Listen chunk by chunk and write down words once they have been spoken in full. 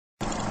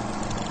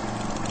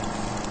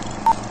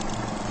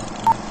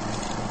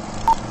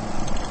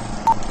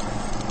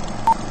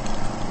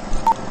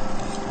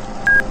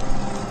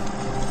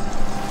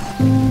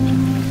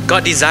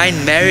God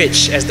designed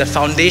marriage as the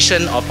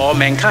foundation of all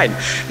mankind,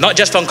 not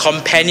just from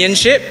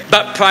companionship,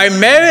 but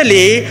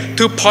primarily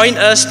to point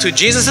us to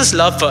Jesus'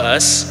 love for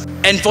us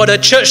and for the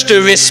church to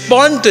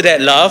respond to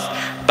that love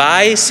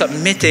by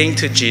submitting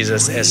to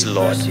Jesus as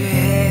Lord.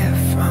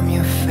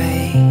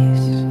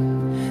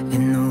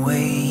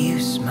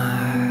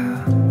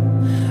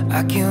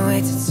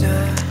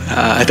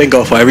 I thank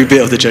God for every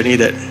bit of the journey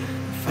that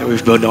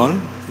we've built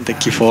on.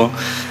 Thank you for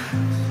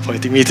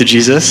pointing me to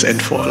Jesus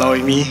and for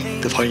allowing me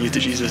to point you to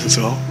Jesus as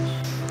well.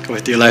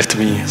 Commit your life to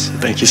me. So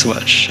thank you so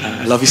much.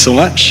 I love you so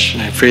much,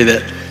 and I pray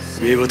that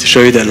we'll be able to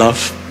show you that love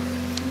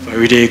for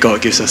every day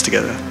God gives us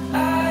together.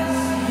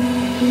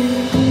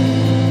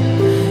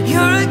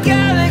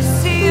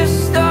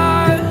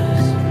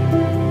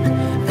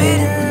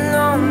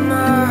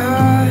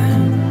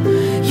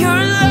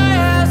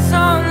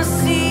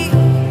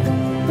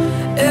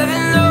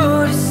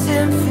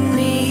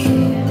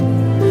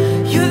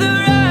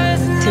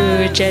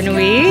 Jen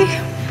Wei,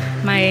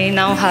 my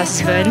now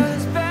husband.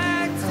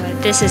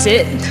 This is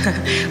it.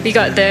 We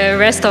got the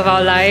rest of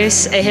our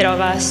lives ahead of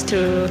us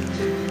to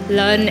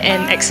learn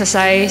and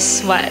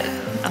exercise what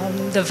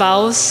the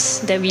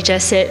vows that we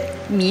just said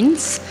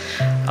means,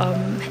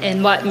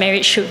 and what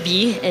marriage should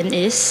be and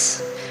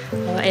is.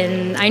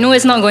 And I know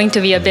it's not going to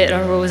be a bed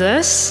of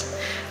roses,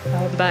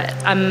 but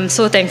I'm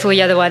so thankful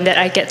you're the one that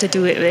I get to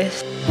do it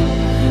with.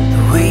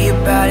 The way your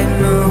body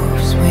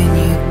moves when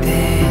you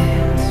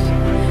dance,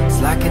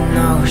 it's like an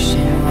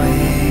ocean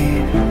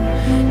wave.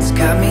 It's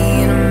got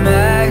me in a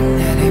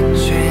magnetic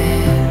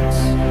trance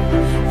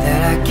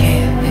that I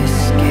can't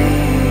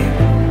escape.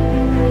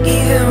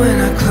 Even when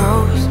I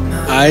close my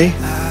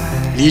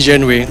eyes,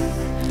 Jen Wei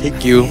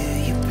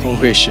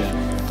Hui Shi,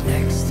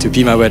 to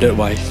be my wedded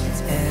wife,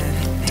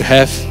 to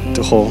have,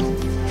 to hold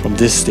from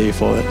this day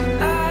forward.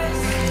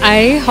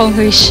 I, Hong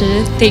Hui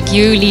Shi, take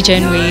you,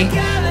 Jen Wei,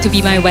 to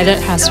be my wedded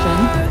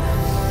husband.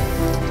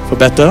 For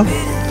better,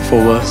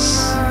 for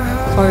worse,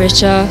 For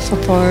richer, for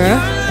poorer.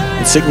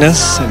 in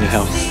sickness and in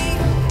health.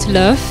 To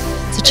love,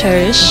 to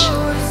cherish,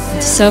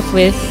 to serve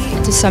with,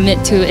 to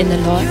submit to in the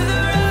Lord.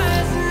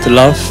 To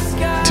love,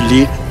 to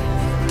lead,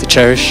 to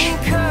cherish,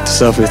 to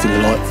serve with in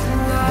the Lord.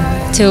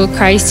 Till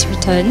Christ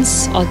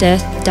returns or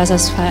death does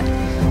us part,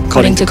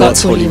 According to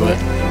God's holy word.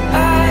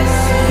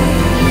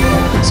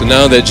 So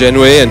now that Jen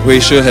Wei and Hui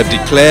Shi have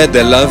declared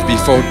their love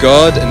before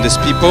God and His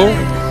people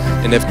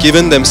and have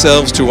given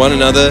themselves to one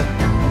another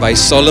by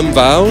solemn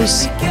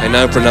vows, I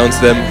now pronounce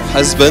them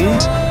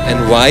husband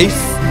and wife.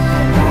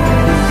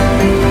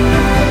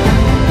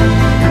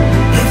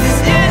 if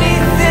there's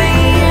anything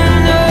you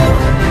know,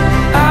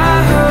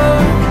 I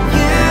hope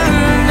you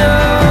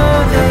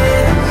know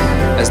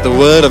this. As the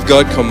word of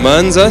God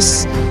commands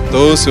us,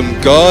 those whom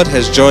God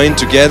has joined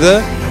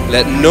together,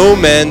 let no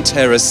man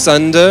tear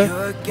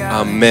asunder.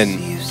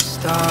 Amen.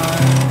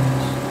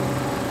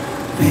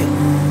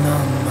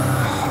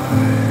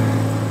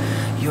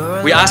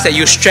 We ask that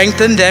you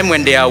strengthen them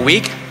when they are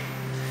weak,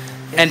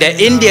 and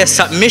that in their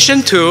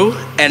submission to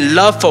and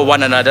love for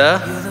one another,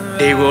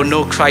 they will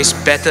know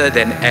Christ better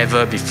than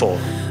ever before.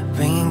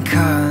 Bringing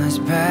colors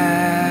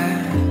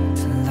back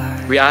to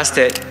life. We ask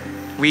that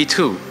we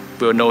too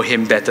will know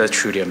Him better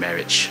through their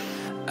marriage.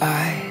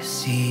 I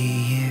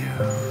see you.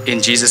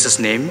 In Jesus'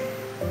 name,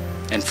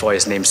 and for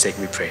His name's sake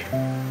we pray.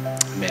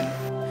 Amen.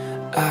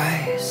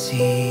 I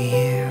see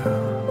you.